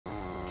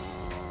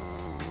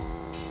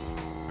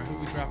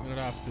dropping it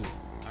off to?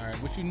 All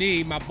right, what you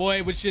need, my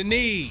boy? What you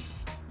need?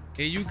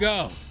 Here you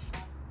go.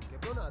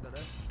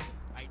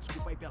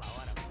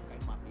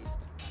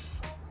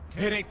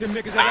 It ain't them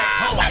niggas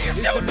that why you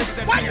shoot?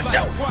 Why you shoot?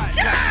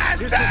 God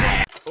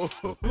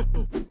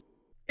damn!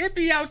 It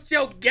be out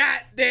your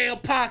goddamn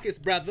pockets,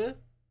 brother.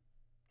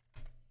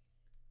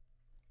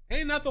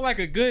 Ain't nothing like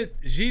a good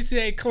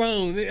GTA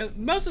clone.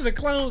 Most of the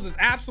clones is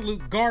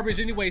absolute garbage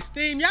anyway.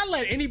 Steam, y'all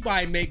let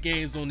anybody make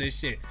games on this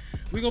shit.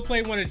 We gonna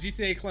play one of the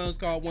GTA clones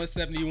called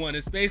 171.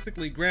 It's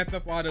basically Grand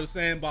Theft Auto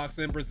Sandbox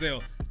in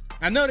Brazil.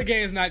 I know the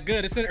game's not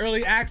good. It's in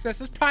early access.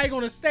 It's probably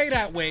gonna stay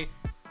that way.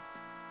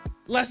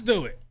 Let's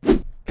do it.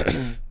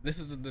 This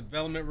is the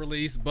development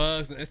release.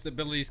 Bugs and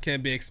instabilities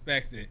can be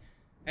expected.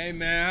 Hey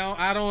man,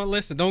 I don't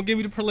listen. Don't give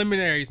me the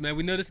preliminaries, man.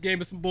 We know this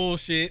game is some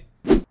bullshit.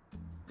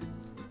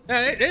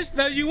 Now, they just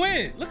let you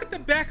in. Look at the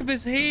back of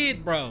his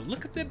head, bro.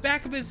 Look at the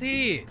back of his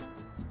head.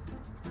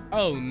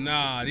 Oh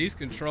nah, these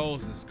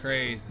controls is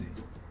crazy.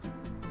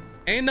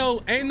 Ain't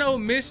no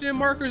mission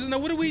markers. No,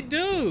 what do we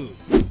do?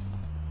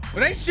 Were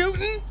they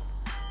shooting?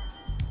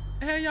 What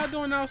the hell y'all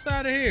doing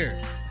outside of here?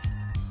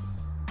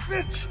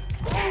 Bitch.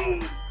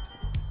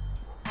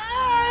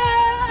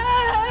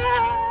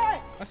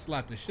 I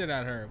slapped the shit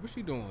out of her. What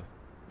she doing?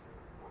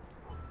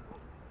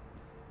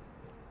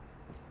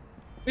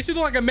 Bitch, you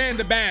look like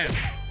Amanda Band.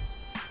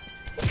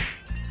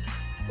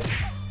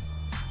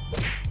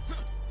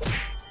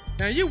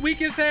 Now you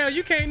weak as hell.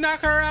 You can't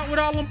knock her out with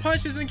all them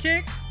punches and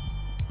kicks.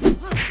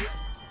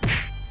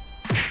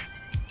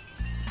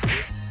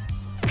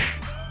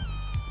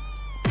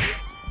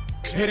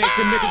 It ain't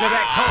the niggas that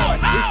act hard.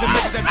 It's the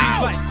niggas that be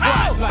like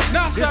quiet. Like,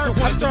 no, it's the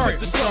ones that put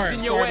the slugs sorry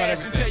in your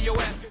ass and tell your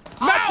ass.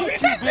 No, he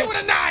hit me with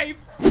a knife.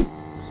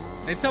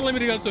 They telling me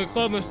to go to a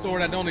clothing store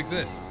that don't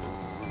exist.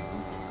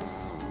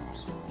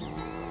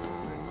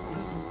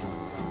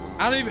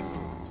 I don't even.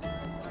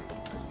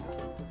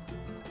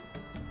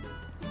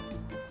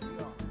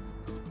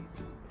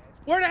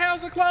 Where the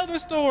hell's the clothing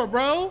store,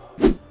 bro?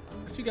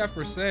 What you got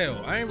for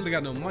sale? I ain't really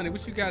got no money.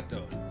 What you got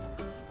though?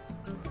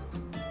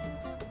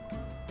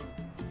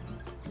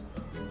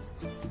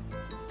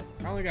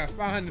 I only got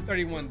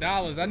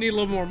 $531. I need a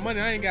little more money.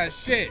 I ain't got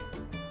shit.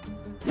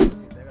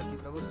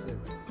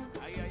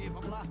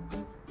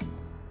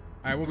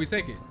 All right, what we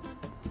taking?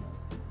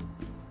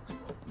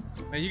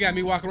 Man, you got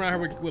me walking around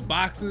here with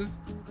boxes.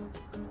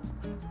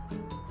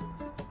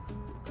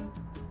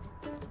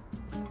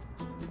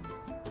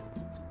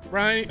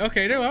 Brian,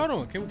 okay, there, hold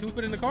on. Can we put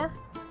it in the car?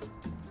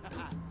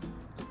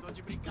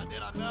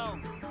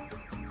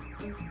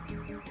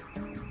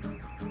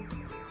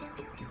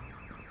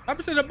 Up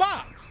to the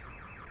box.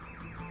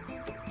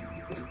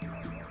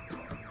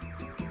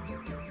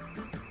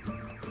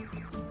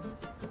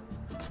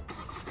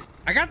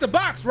 I got the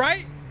box,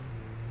 right?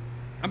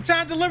 I'm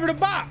trying to deliver the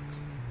box.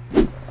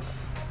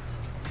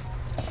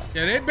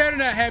 Yeah, they better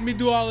not have me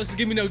do all this to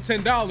give me no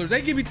 $10.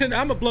 They give me $10,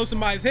 I'm gonna blow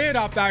somebody's head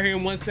off out here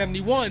in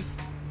 171.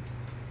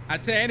 I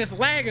tell you, and it's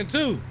lagging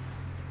too.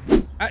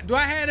 Do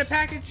I have a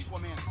package?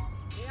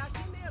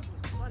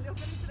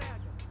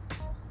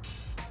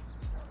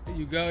 There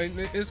you go.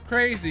 It's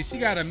crazy. She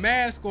got a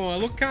mask on.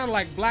 Look kind of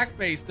like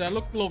blackface. That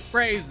look a little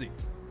crazy.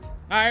 All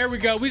right, here we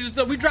go. We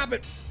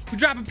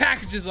dropping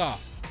packages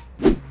off.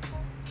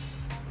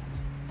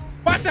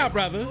 Watch out,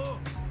 brother.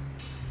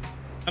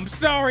 I'm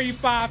sorry,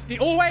 50.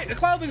 Oh wait, the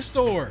clothing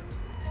store.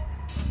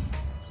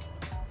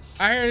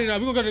 I hear you know.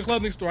 We're gonna go to the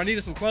clothing store. I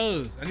needed some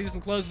clothes. I needed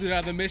some clothes to do the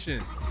other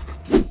mission.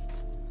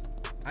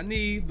 I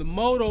need the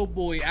Moto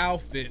Boy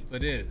outfit for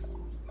this.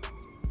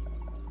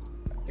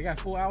 They got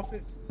full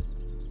outfits?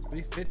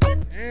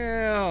 350.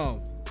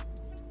 Damn.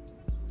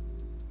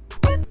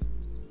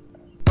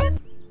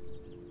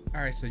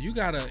 All right, so you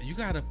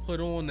gotta put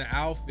on the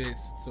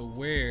outfits to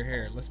wear.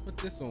 Here, let's put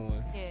this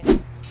on. Yeah.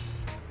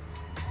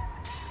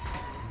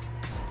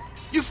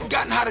 You've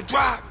forgotten how to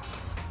drive.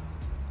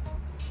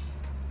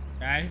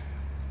 Guys.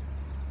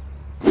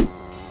 All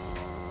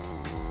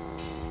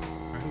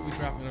right, who we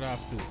dropping it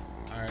off to?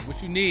 All right,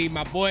 what you need,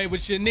 my boy?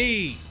 What you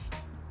need?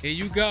 Here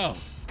you go.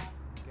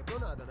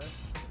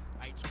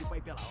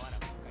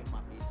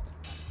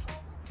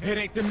 It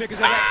ain't them niggas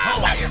that act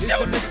hard. Why you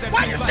shoot?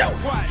 Why you shoot?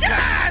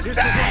 God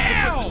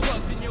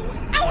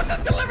damn! I was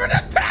just delivering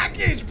that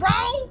package, bro.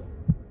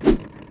 Hey,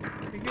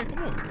 yeah, come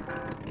on.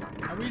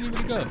 I really need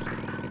to go.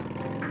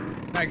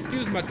 Now,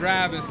 excuse my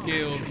driving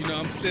skills. You know,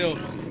 I'm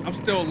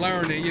still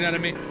learning. You know what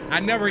I mean? I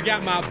never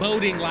got my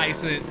boating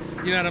license.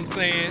 You know what I'm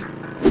saying?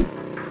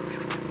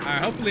 All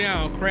right, hopefully I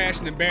don't crash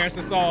and embarrass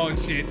us all and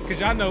shit. Cause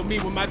y'all know me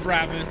with my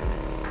driving.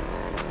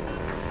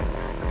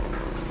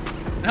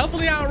 And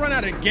hopefully I don't run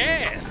out of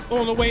gas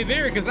on the way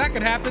there, because that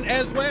could happen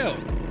as well.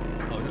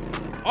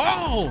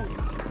 Oh!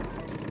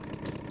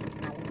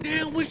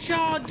 Damn, what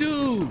y'all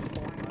do?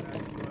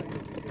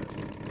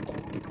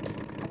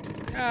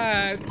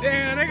 God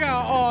damn, they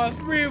got all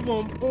three of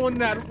them on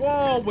that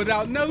wall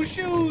without no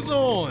shoes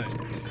on. All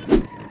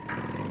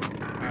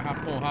right,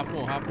 hop on.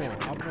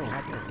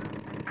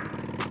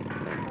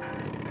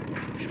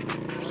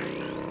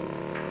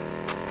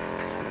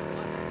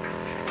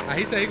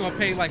 He said he gonna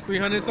pay like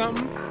 300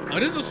 something. Oh,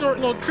 this is a short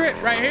little trip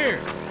right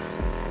here.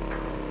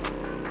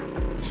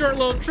 Short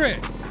little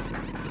trip.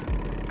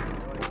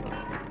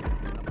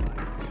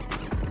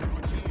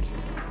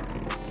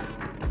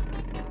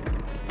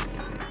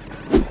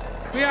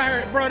 We out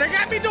here, bro. They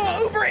got me doing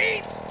Uber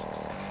Eats.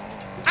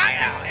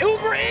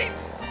 Uber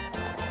Eats.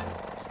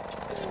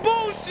 It's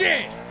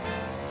bullshit.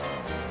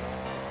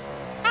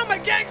 I'm a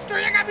gangster.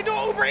 You got me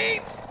doing Uber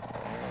Eats.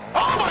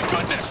 Oh my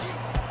goodness!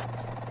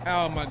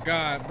 Oh my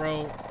God,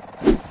 bro.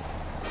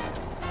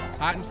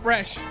 Hot and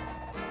fresh.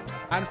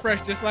 Hot and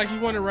fresh, just like you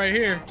want it right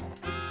here.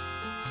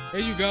 There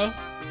you go.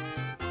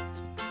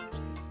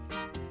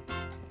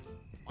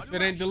 If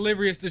it ain't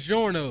delivery, it's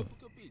DiGiorno.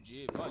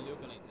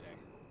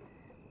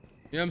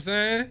 You know what I'm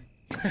saying?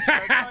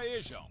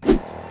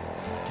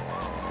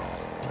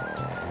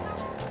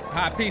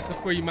 Hot pizza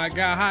for you, my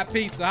guy. Hot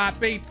pizza,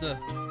 hot pizza.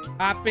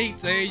 Hot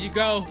pizza, here you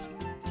go.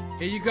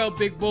 Here you go,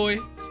 big boy.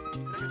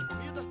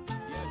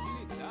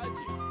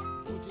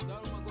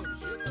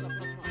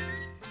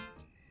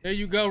 There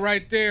you go,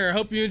 right there.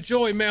 Hope you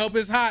enjoy, man. Hope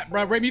it's hot,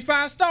 bro. Rate me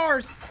 5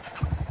 stars.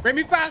 Rate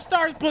me 5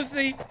 stars,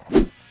 pussy. All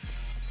right,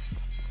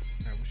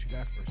 what you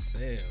got for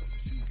sale?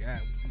 What you got?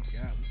 What we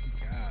got?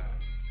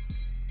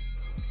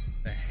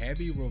 The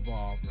heavy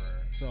revolver.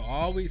 So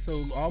all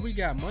we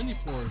got money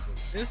for is a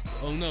pistol.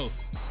 Oh no,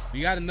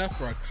 we got enough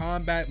for a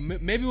combat.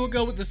 Maybe we'll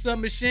go with the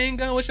submachine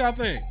gun. What y'all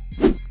think?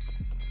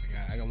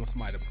 I got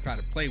somebody to try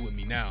to play with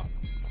me now.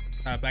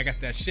 I got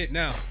that shit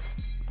now.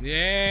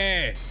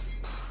 Yeah.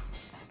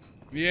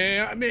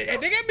 Yeah, I mean,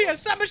 they gave me a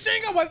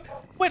submachine gun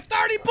with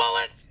 30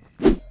 bullets.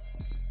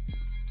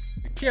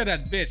 Kill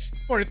that bitch.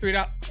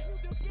 $43.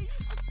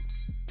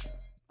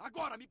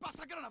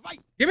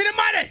 Give me the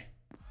money.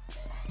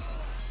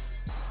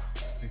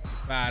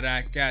 65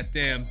 that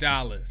goddamn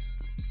dollars.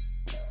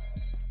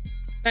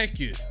 Thank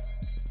you.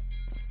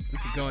 We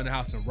can go in the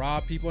house and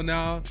rob people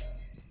now.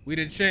 We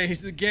done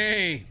changed the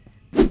game.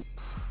 All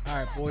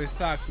right, boys,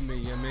 talk to me.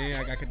 Yeah,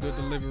 man, I can do a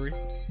delivery.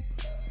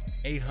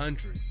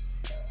 800.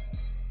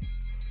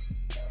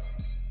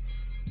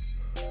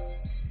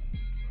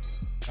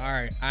 All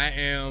right, I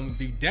am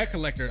the debt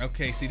collector.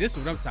 Okay, see, this is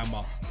what I'm talking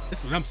about. This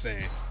is what I'm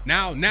saying.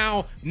 Now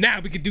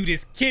we can do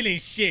this killing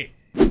shit.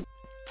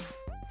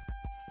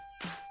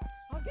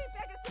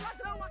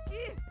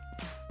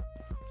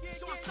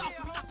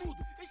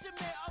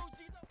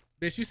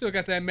 Bitch, you still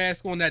got that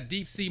mask on, that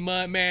deep sea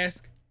mud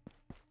mask.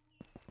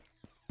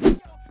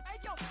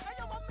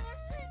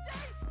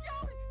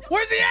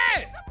 Where's he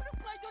at?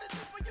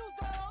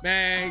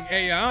 Man,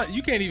 hey,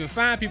 you can't even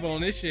find people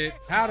on this shit.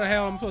 How the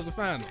hell am I supposed to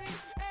find them?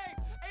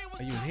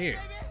 Are you in here?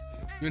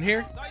 You in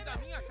here?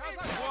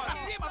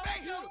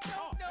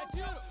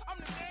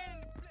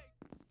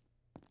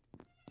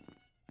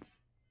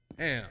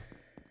 Damn.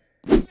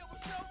 Oh,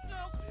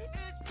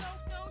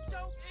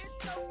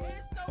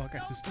 I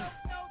got 2 stuff.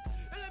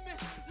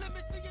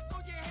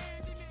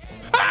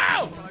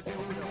 Oh!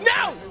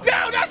 No!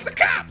 No, that's the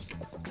cops!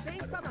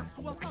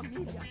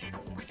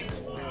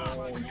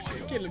 Oh,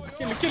 shit.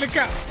 Kill him,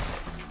 cop.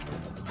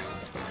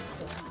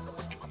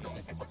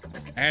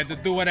 I had to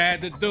do what I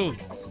had to do.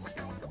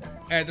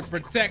 I had to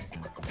protect.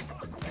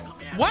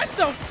 What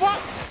the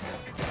fuck?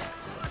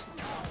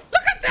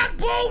 Look at that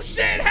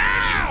bullshit!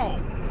 How?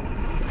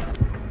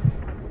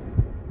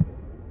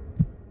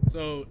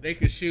 So they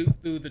could shoot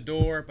through the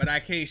door, but I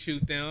can't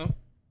shoot them.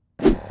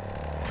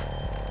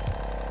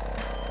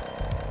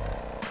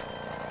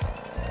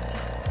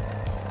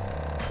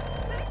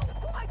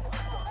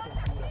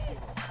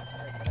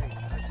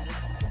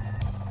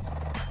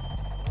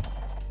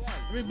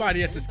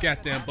 Everybody at this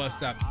goddamn bus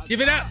stop,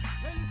 give it up!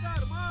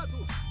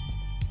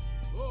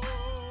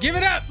 Give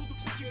it up!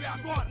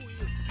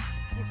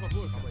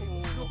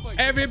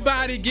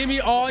 Everybody, give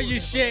me all your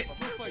shit.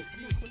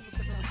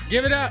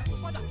 Give it up.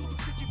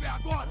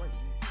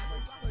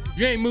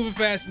 You ain't moving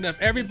fast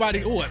enough.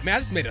 Everybody, oh man, I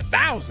just made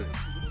 1,000.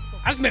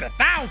 I just made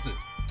 1,000.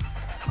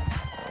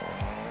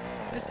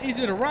 It's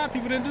easier to rob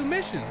people than do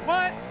missions.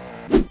 What?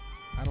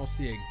 I don't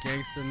see a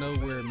gangster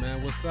nowhere,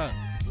 man. What's up?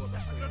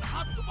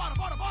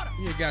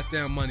 You ain't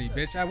goddamn money,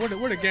 bitch.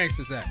 Where the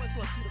gangsters at?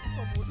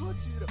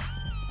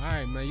 All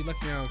right, man. You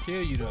lucky I don't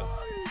kill you though.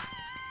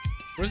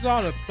 Where's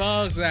all the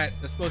thugs at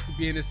that's supposed to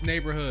be in this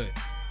neighborhood?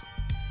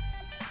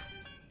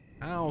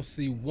 I don't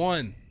see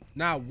one.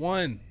 Not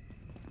one.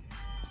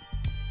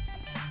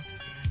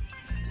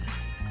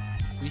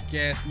 Weak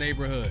ass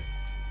neighborhood.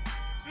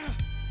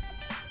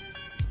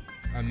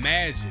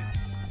 Imagine.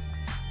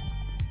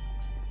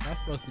 That's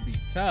supposed to be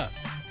tough.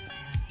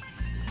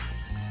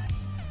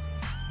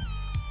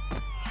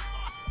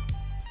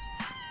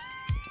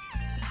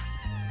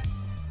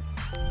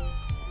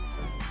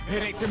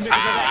 It ain't the niggas that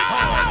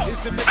hard. It's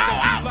the niggas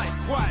that be like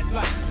quiet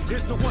like.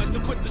 It's the ones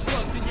that put the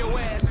slugs in your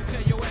ass and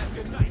tell your ass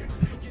good night.